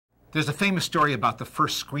There's a famous story about the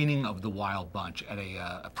first screening of The Wild Bunch at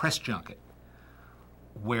a press junket,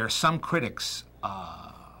 where some critics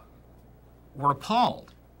were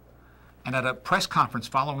appalled. And at a press conference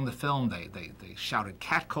following the film, they shouted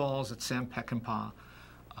catcalls at Sam Peckinpah.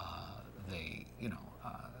 They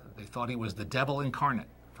thought he was the devil incarnate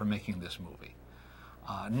for making this movie.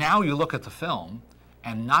 Now you look at the film,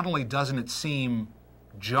 and not only doesn't it seem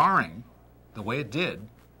jarring the way it did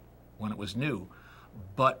when it was new,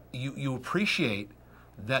 but you appreciate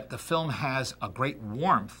that the film has a great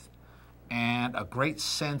warmth and a great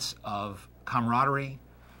sense of camaraderie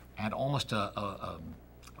and almost a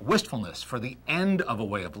wistfulness for the end of a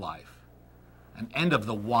way of life, an end of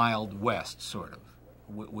the Wild West, sort of,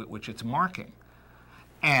 which it's marking.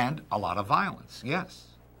 And a lot of violence, yes.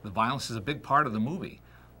 The violence is a big part of the movie,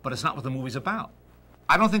 but it's not what the movie's about.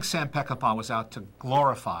 I don't think Sam Peckinpah was out to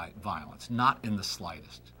glorify violence, not in the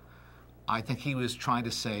slightest. I think he was trying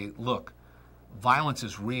to say, look, violence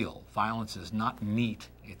is real. Violence is not neat.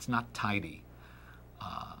 It's not tidy.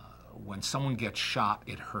 When someone gets shot,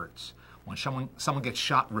 it hurts. When someone gets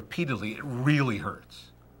shot repeatedly, it really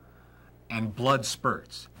hurts. And blood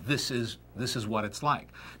spurts. This is what it's like.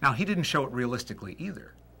 Now, he didn't show it realistically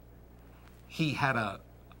either. He had a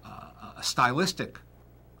stylistic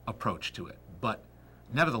approach to it, but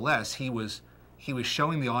nevertheless, he was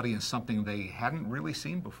showing the audience something they hadn't really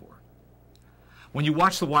seen before. When you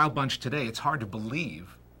watch The Wild Bunch today, it's hard to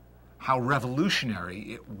believe how revolutionary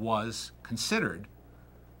it was considered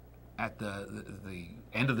at the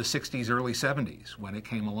end of the 60s, early 70s, when it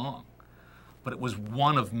came along. But it was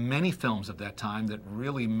one of many films of that time that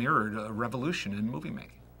really mirrored a revolution in movie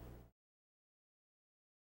making.